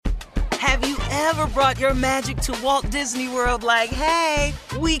Have you ever brought your magic to Walt Disney World like, hey,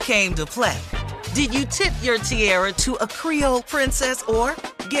 we came to play? Did you tip your tiara to a Creole princess or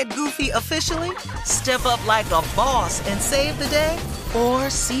get goofy officially? Step up like a boss and save the day? Or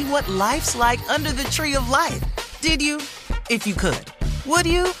see what life's like under the tree of life? Did you? If you could. Would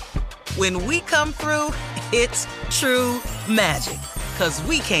you? When we come through, it's true magic. 'Cause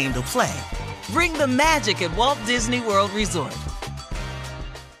we came to play. Bring the magic at Walt Disney World Resort.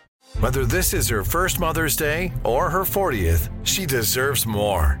 Whether this is her first Mother's Day or her 40th, she deserves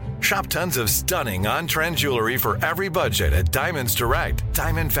more. Shop tons of stunning on-trend jewelry for every budget at Diamonds Direct.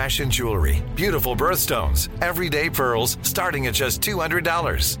 Diamond fashion jewelry, beautiful birthstones, everyday pearls starting at just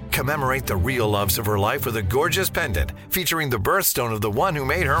 $200. Commemorate the real loves of her life with a gorgeous pendant featuring the birthstone of the one who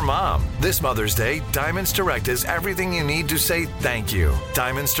made her mom. This Mother's Day, Diamonds Direct is everything you need to say thank you.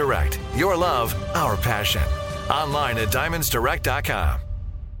 Diamonds Direct, your love, our passion. Online at diamondsdirect.com.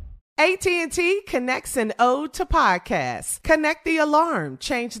 AT&T connects an ode to podcasts. Connect the alarm.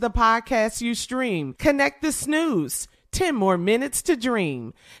 Change the podcast you stream. Connect the snooze. 10 more minutes to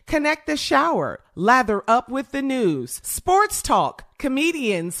dream. Connect the shower. Lather up with the news. Sports talk,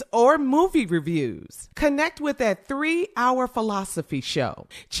 comedians, or movie reviews. Connect with that 3-hour philosophy show.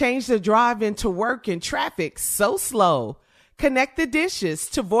 Change the drive into work in traffic so slow. Connect the dishes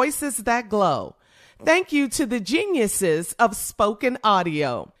to voices that glow. Thank you to the geniuses of spoken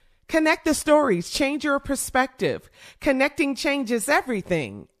audio. Connect the stories, change your perspective. Connecting changes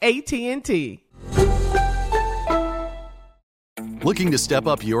everything. AT&T. Looking to step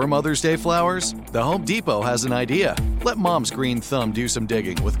up your Mother's Day flowers? The Home Depot has an idea. Let Mom's green thumb do some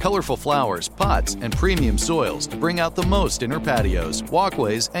digging with colorful flowers, pots, and premium soils to bring out the most in her patios,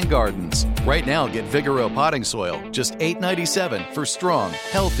 walkways, and gardens. Right now, get Vigoro potting soil, just $8.97 for strong,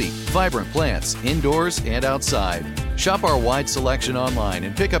 healthy, vibrant plants indoors and outside. Shop our wide selection online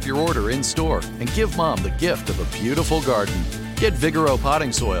and pick up your order in-store and give Mom the gift of a beautiful garden. Get Vigoro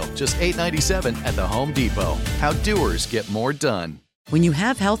potting soil, just $8.97 at the Home Depot. How doers get more done. When you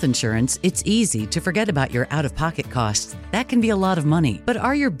have health insurance, it's easy to forget about your out-of-pocket costs. That can be a lot of money. But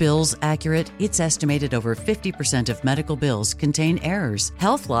are your bills accurate? It's estimated over 50% of medical bills contain errors.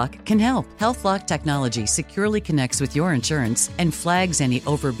 HealthLock can help. HealthLock technology securely connects with your insurance and flags any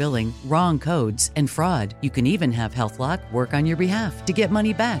overbilling, wrong codes, and fraud. You can even have HealthLock work on your behalf to get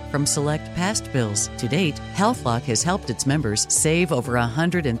money back from select past bills. To date, HealthLock has helped its members save over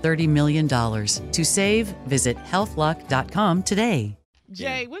 $130 million. To save, visit healthlock.com today.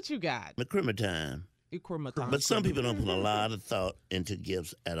 Jay, what you got? McCrimmer time. But some people don't put a lot of thought into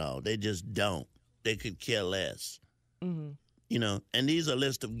gifts at all. They just don't. They could care less. Mm-hmm. You know, and these are a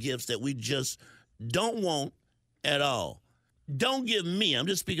list of gifts that we just don't want at all. Don't give me, I'm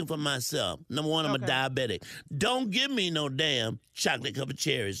just speaking for myself. Number one, I'm a diabetic. Don't give me no damn chocolate covered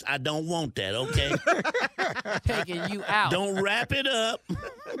cherries. I don't want that, okay? Taking you out. Don't wrap it up.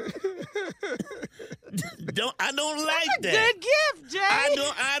 I don't like That's a that. good gift, Jay.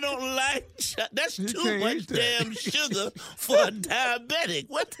 I don't like that's too much damn sugar for a diabetic.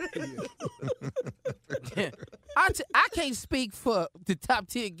 What? I can't speak for the top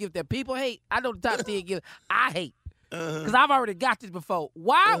 10 gift that people hate. I know the top 10 gift I hate. Because I've already got this before.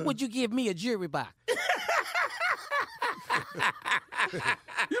 Why would you give me a jewelry box?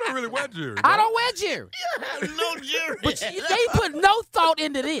 You don't really wear jewelry. I don't wear jewelry. You have no jewelry. But they put no thought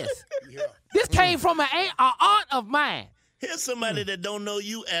into this. Yeah. This came from an aunt of mine. Here's somebody that don't know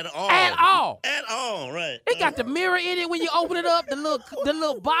you at all. At all. At all, right. It got the mirror in it when you open it up, the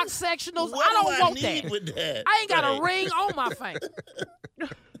little box sectionals. What I don't do want need that. with that. I ain't got a ring on my finger.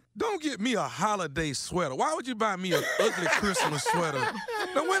 Don't get me a holiday sweater. Why would you buy me an ugly Christmas sweater?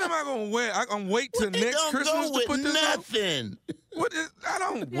 Now, when am I going to wear? I'm going to wait till next Christmas to put this nothing. On? I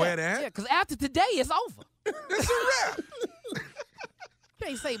don't wear that. Yeah, because after today, it's over. It's a wrap.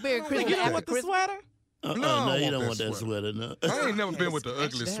 Can't say Merry Christmas You don't after want the Christmas. sweater? No, you don't want that sweater, no. I ain't never been with the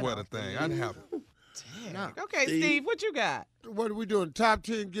ugly sweater thing. I'd have it. Damn. Okay, Steve, what you got? What are we doing? Top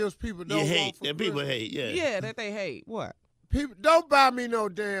 10 gifts people don't You want hate. for That people Christmas? hate, yeah. Yeah, that they hate. What? People don't buy me no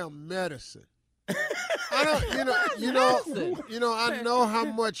damn medicine. I don't, I know how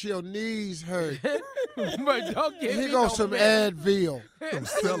much your knees hurt. But don't give Here me goes no some medicine. Advil. Some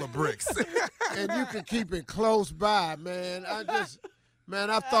Celebricks. And you can keep it close by, man.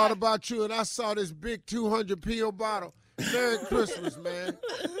 I thought about you and I saw this big 200 pill bottle. Merry Christmas, man.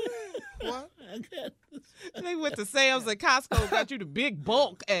 What? They went to Sam's and Costco, got you the big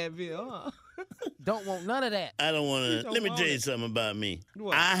bulk Advil, huh? Don't want none of that. I don't want to. Let me tell you something about me.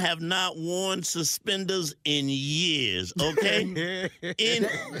 What? I have not worn suspenders in years, okay?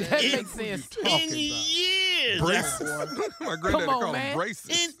 That makes sense. In years. My granddaddy called them braces.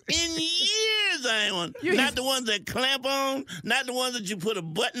 In years, I ain't want. Not the ones that clamp on, not the ones that you put a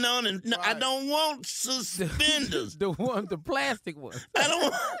button on, and right. I don't want suspenders. the plastic ones. I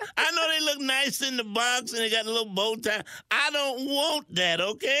know they look nice in the box and they got a little bow tie. I don't want that,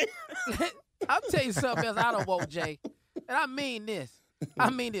 okay? I'll tell you something else I don't want, Jay. And I mean this.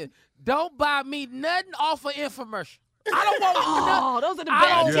 Don't buy me nothing off of infomercial. I don't want nothing. Those are the best.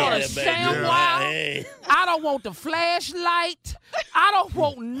 I don't want a ShamWow. I don't want the flashlight. I don't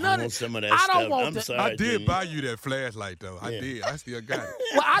want none I want some of that stuff. I'm sorry, I did buy you that flashlight, though. I did. I still got it.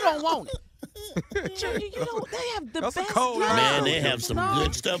 Well, I don't want it. Junior, they have the That's best. A cold man, they have some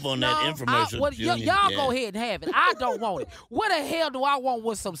good stuff on that infomercial. Y'all go ahead and have it. I don't want it. What the hell do I want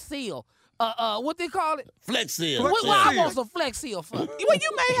with some seal? What they call it? Flex Seal. What I want some Flex Seal for? Well,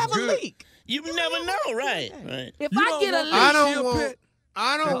 you may have a leak. You never know, right? If I get a leak,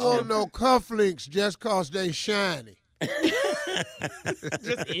 I don't want no cufflinks just cause they shiny.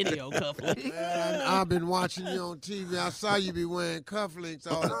 Just idiot cufflinks. Man, I've been watching you on TV. I saw you be wearing cufflinks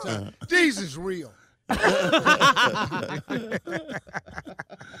all the time. These is real.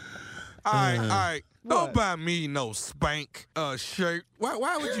 All right. Don't buy me no Spank shirt.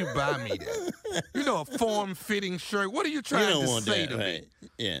 Why would you buy me that? You know, a form-fitting shirt. What are you trying to say to me?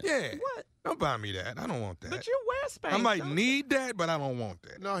 Yeah. What? Don't buy me that. I don't want that. But you wear Spank. I might need that, but I don't want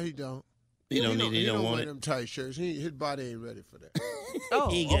that. No, he don't. He don't want wear it. them tight shirts. His body ain't ready for that. Oh,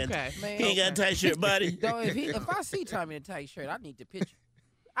 he okay. He ain't got a tight shirt body. If I see Tommy in a tight shirt, I need the picture.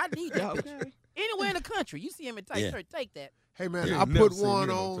 I need that picture. Anywhere in the country, you see him in tight shirt, take that. Hey, man, I put one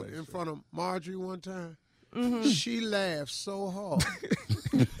on in front of Marjorie one time. Mm-hmm. She laughed so hard.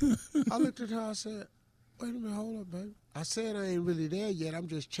 I looked at her, I said, wait a minute, hold up, baby. I said I ain't really there yet. I'm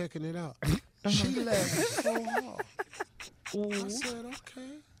just checking it out. She laughed so hard. I said,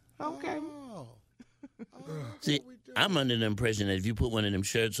 okay. Oh. See, I'm under the impression that if you put one of them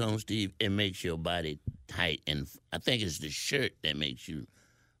shirts on, Steve, it makes your body tight. And I think it's the shirt that makes you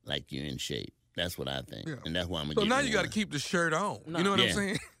like you're in shape. That's what I think. Yeah. And that's why I'm going to So now you got to keep the shirt on. No. You know what I'm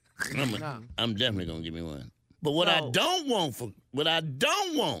saying? I'm definitely going to give me one. But what I don't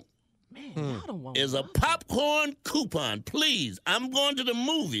want is a popcorn coupon. Please, I'm going to the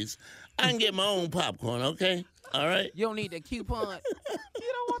movies. I can get my own popcorn, okay? All right? You don't need the coupon.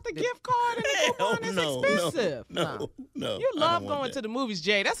 You don't want the gift card and the coupon? It's expensive. No. You love going to the movies,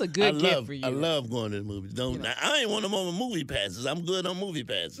 Jay. That's a good gift for you. I love going to the movies. I ain't want no more movie passes. I'm good on movie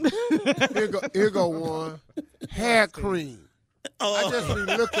passes. Here go one. Hair cream. I just be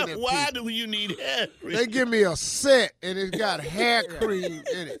looking at why people. do you need hair cream? They give me a set and it's got hair cream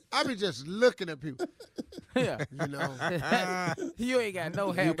in it. I be just looking at people. Yeah. You know. You ain't got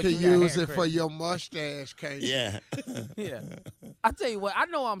no hair. You can use it for your mustache, can't you? Yeah. Yeah. I tell you what, I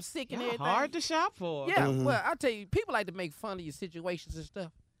know I'm sick and everything. Hard to shop for. Yeah, well, I tell you, people like to make fun of your situations and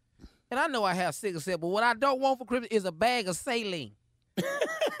stuff. And I know I have sickle cell, but what I don't want for Christmas is a bag of saline.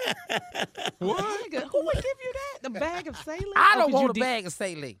 What? Who would give you that? The bag of saline? I don't want a bag of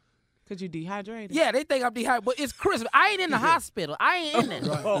saline. Because you dehydrated? Yeah, they think I'm dehydrated, but it's Christmas. I ain't in the hospital. I ain't in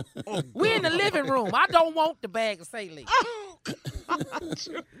there. We're in the living room. I don't want the bag of saline. I'm going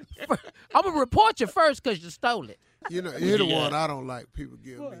to report you first because you stole it. You know, here's the one I don't like people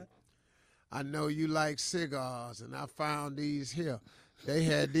give me. I know you like cigars, and I found these here. They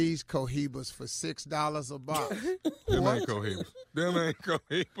had these Cohibas for $6 a box. Them ain't Cohibas.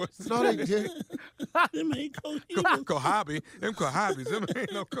 No, they did. Them ain't Cohibas. Cohibi. Them Cohibis. Them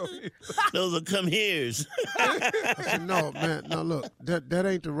ain't no Cohibas. Those are come here's. I said, no, man. No, look, that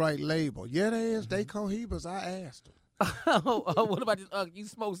ain't the right label. Yeah, they is. They Cohibas. I asked them. What about this? You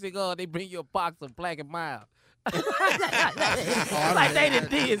smoke cigar, they bring you a box of Black and Mild. Like they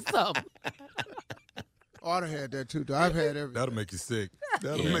did something. Ought to have that too. I've had everything. That'll make you sick.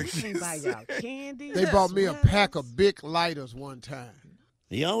 That'll make you sick. Candy. They bought me a pack of big lighters one time.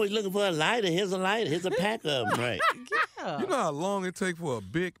 You always looking for a lighter. Here's a lighter. Here's a pack of them, right? Yeah. You know how long it takes for a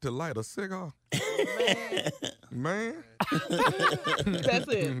big to light a cigar? Man. That's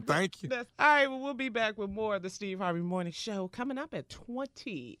it. Thank you. All right, well, we'll be back with more of the Steve Harvey Morning Show coming up at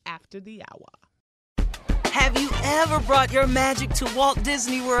 20 after the hour. Have you ever brought your magic to Walt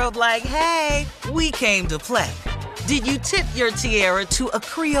Disney World like, hey, we came to play? Did you tip your tiara to a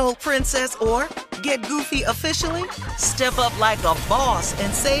Creole princess or get goofy officially? Step up like a boss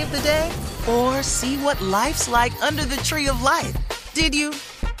and save the day? Or see what life's like under the tree of life? Did you?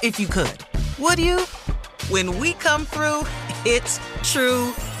 If you could. Would you? When we come through, it's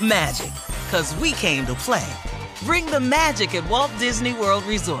true magic. 'Cause we came to play. Bring the magic at Walt Disney World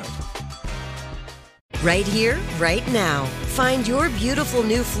Resort. Right here, right now. Find your beautiful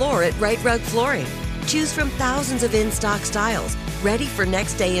new floor at Right Rug Flooring. Choose from thousands of in-stock styles, ready for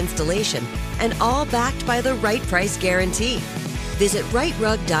next day installation, and all backed by the right price guarantee. Visit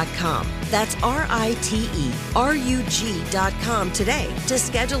rightrug.com. That's RITERUG.com today to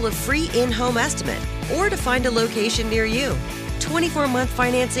schedule a free in-home estimate or to find a location near you. 24-month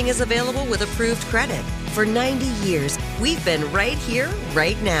financing is available with approved credit. For 90 years, we've been right here,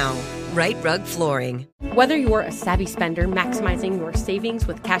 right now. Right Rug Flooring. Whether you're a savvy spender maximizing your savings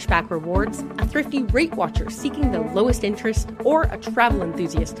with cashback rewards, a thrifty rate watcher seeking the lowest interest, or a travel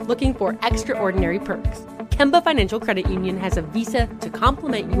enthusiast looking for extraordinary perks, Kemba Financial Credit Union has a visa to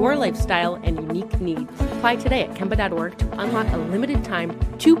complement your lifestyle and unique needs. Apply today at Kemba.org to unlock a limited time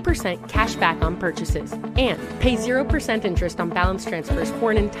 2% cash back on purchases and pay 0% interest on balance transfers for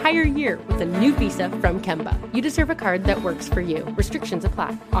an entire year with a new visa from Kemba. You deserve a card that works for you. Restrictions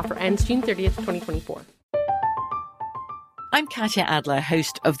apply. Offer ends June 30th, 2024. I'm Katya Adler,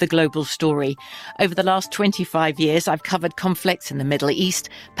 host of The Global Story. Over the last 25 years, I've covered conflicts in the Middle East,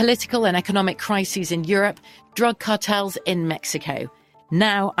 political and economic crises in Europe, drug cartels in Mexico.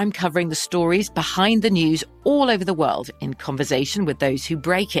 Now I'm covering the stories behind the news all over the world in conversation with those who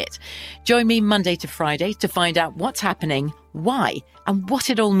break it. Join me Monday to Friday to find out what's happening, why, and what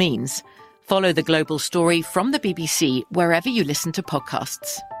it all means. Follow The Global Story from the BBC wherever you listen to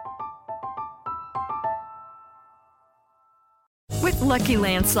podcasts. With Lucky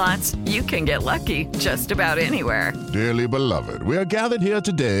Land Slots, you can get lucky just about anywhere. Dearly beloved, we are gathered here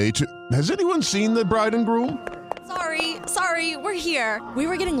today to... Has anyone seen the bride and groom? Sorry, we're here. We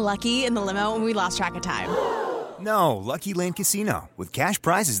were getting lucky in the limo and we lost track of time. No, Lucky Land Casino, with cash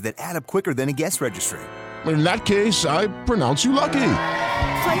prizes that add up quicker than a guest registry. In that case, I pronounce you lucky.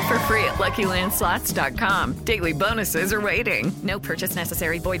 Play for free at LuckyLandSlots.com. Daily bonuses are waiting. No purchase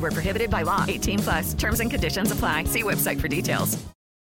necessary. Void where prohibited by law. 18+. Terms and conditions apply. See website for details.